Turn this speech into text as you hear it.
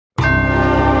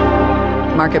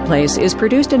Marketplace is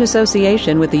produced in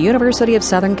association with the University of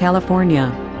Southern California.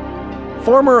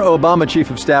 Former Obama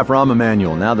Chief of Staff Rahm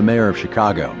Emanuel, now the mayor of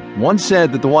Chicago, once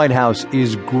said that the White House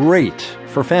is great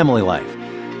for family life,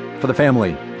 for the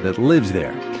family that lives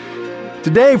there.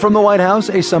 Today from the White House,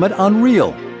 a summit on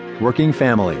real working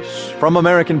families. From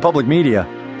American Public Media,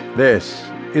 this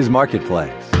is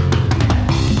Marketplace.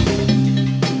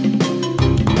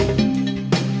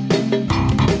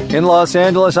 In Los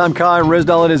Angeles, I'm Kai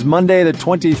Ryssdal. It is Monday, the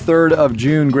 23rd of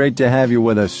June. Great to have you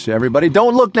with us, everybody.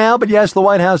 Don't look now, but yes, the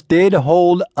White House did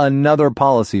hold another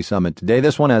policy summit today.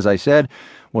 This one, as I said,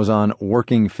 was on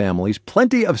working families.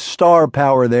 Plenty of star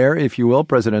power there, if you will.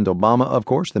 President Obama, of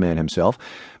course, the man himself.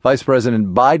 Vice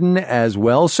President Biden as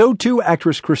well. So too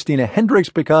actress Christina Hendricks,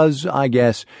 because I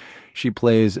guess she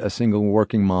plays a single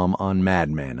working mom on Mad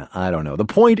Men. I don't know. The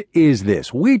point is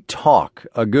this. We talk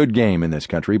a good game in this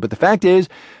country, but the fact is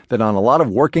that on a lot of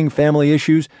working family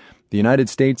issues, the United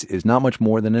States is not much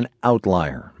more than an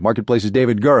outlier. Marketplace's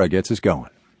David Gura gets us going.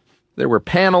 There were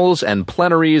panels and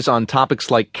plenaries on topics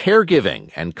like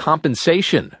caregiving and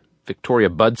compensation. Victoria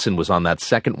Budson was on that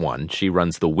second one. She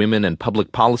runs the Women and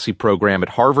Public Policy program at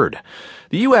Harvard.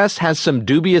 The U.S. has some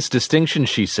dubious distinctions,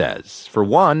 she says. For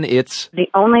one, it's the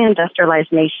only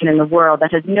industrialized nation in the world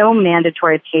that has no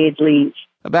mandatory paid leave.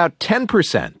 About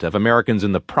 10% of Americans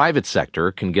in the private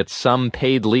sector can get some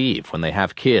paid leave when they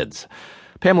have kids.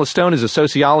 Pamela Stone is a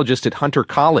sociologist at Hunter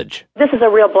College. This is a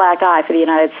real black eye for the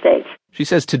United States. She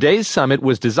says today's summit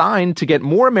was designed to get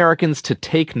more Americans to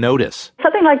take notice.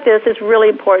 Something like this is really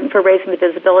important for raising the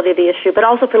visibility of the issue, but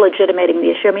also for legitimating the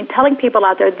issue. I mean, telling people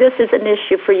out there, this is an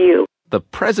issue for you. The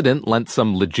president lent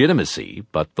some legitimacy,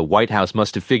 but the White House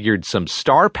must have figured some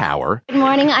star power. Good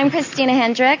morning, I'm Christina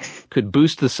Hendricks. Could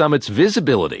boost the summit's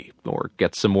visibility or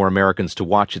get some more Americans to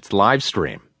watch its live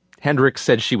stream. Hendricks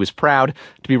said she was proud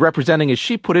to be representing, as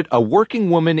she put it, a working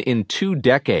woman in 2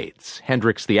 decades.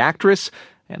 Hendricks, the actress,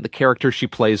 and the character she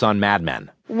plays on Mad Men.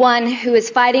 One who is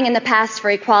fighting in the past for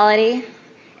equality,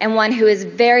 and one who is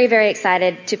very, very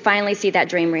excited to finally see that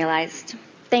dream realized.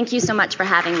 Thank you so much for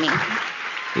having me.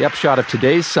 The upshot of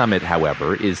today's summit,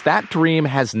 however, is that dream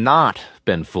has not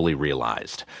been fully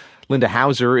realized. Linda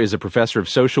Hauser is a professor of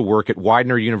social work at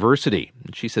Widener University.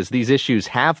 She says these issues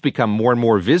have become more and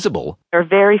more visible. There are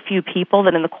very few people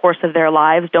that in the course of their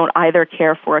lives don't either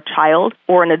care for a child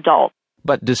or an adult.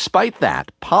 But despite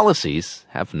that, policies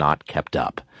have not kept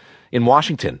up. In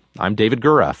Washington, I'm David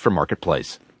Gura for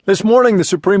Marketplace. This morning, the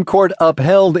Supreme Court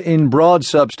upheld in broad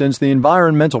substance the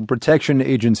Environmental Protection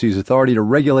Agency's authority to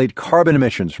regulate carbon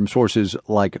emissions from sources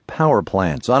like power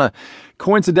plants. On a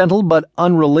coincidental but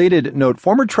unrelated note,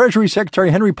 former Treasury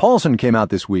Secretary Henry Paulson came out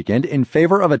this weekend in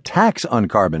favor of a tax on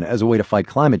carbon as a way to fight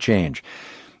climate change.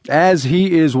 As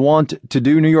he is wont to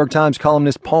do, New York Times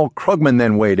columnist Paul Krugman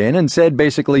then weighed in and said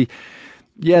basically,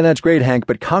 yeah, that's great, Hank,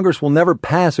 but Congress will never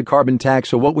pass a carbon tax,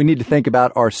 so what we need to think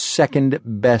about are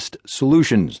second-best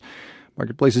solutions.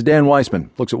 Marketplace's Dan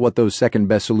Weissman looks at what those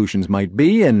second-best solutions might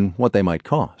be and what they might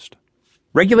cost.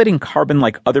 Regulating carbon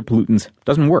like other pollutants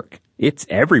doesn't work. It's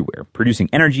everywhere, producing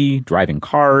energy, driving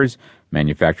cars,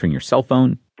 manufacturing your cell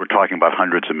phone. We're talking about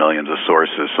hundreds of millions of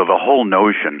sources. So the whole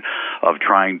notion of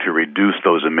trying to reduce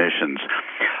those emissions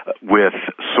with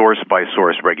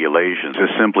source-by-source regulations is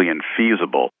simply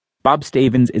infeasible. Bob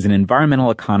Stavins is an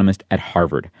environmental economist at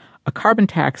Harvard. A carbon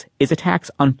tax is a tax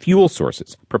on fuel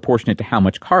sources, proportionate to how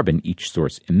much carbon each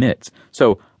source emits.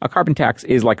 So a carbon tax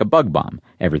is like a bug bomb.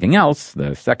 Everything else,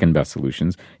 the second best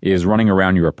solutions, is running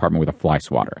around your apartment with a fly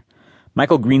swatter.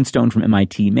 Michael Greenstone from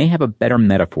MIT may have a better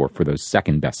metaphor for those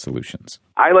second best solutions.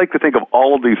 I like to think of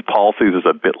all of these policies as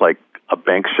a bit like a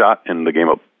bank shot in the game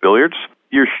of billiards.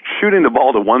 You're shooting the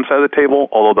ball to one side of the table,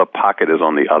 although the pocket is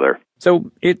on the other.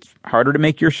 So it's harder to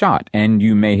make your shot, and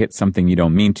you may hit something you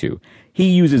don't mean to. He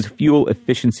uses fuel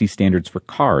efficiency standards for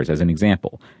cars as an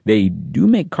example. They do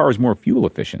make cars more fuel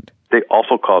efficient. They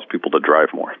also cause people to drive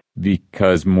more.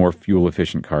 Because more fuel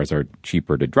efficient cars are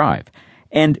cheaper to drive.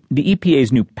 And the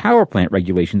EPA's new power plant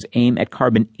regulations aim at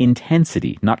carbon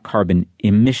intensity, not carbon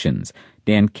emissions.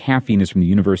 Dan Caffeine is from the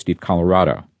University of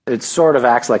Colorado. It sort of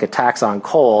acts like a tax on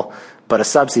coal, but a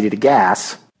subsidy to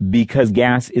gas. Because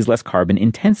gas is less carbon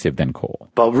intensive than coal.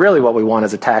 But really what we want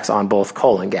is a tax on both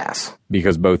coal and gas.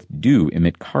 Because both do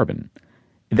emit carbon.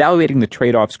 Evaluating the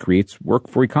trade-offs creates work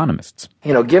for economists.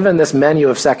 Given this menu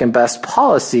of second-best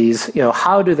policies,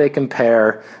 how do they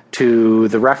compare to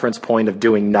the reference point of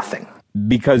doing nothing?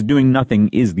 Because doing nothing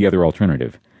is the other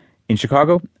alternative. In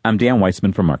Chicago, I'm Dan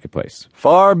Weissman from Marketplace.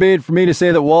 Far be it for me to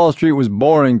say that Wall Street was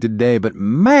boring today, but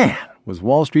man, was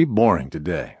Wall Street boring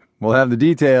today. We'll have the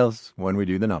details when we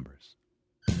do the numbers.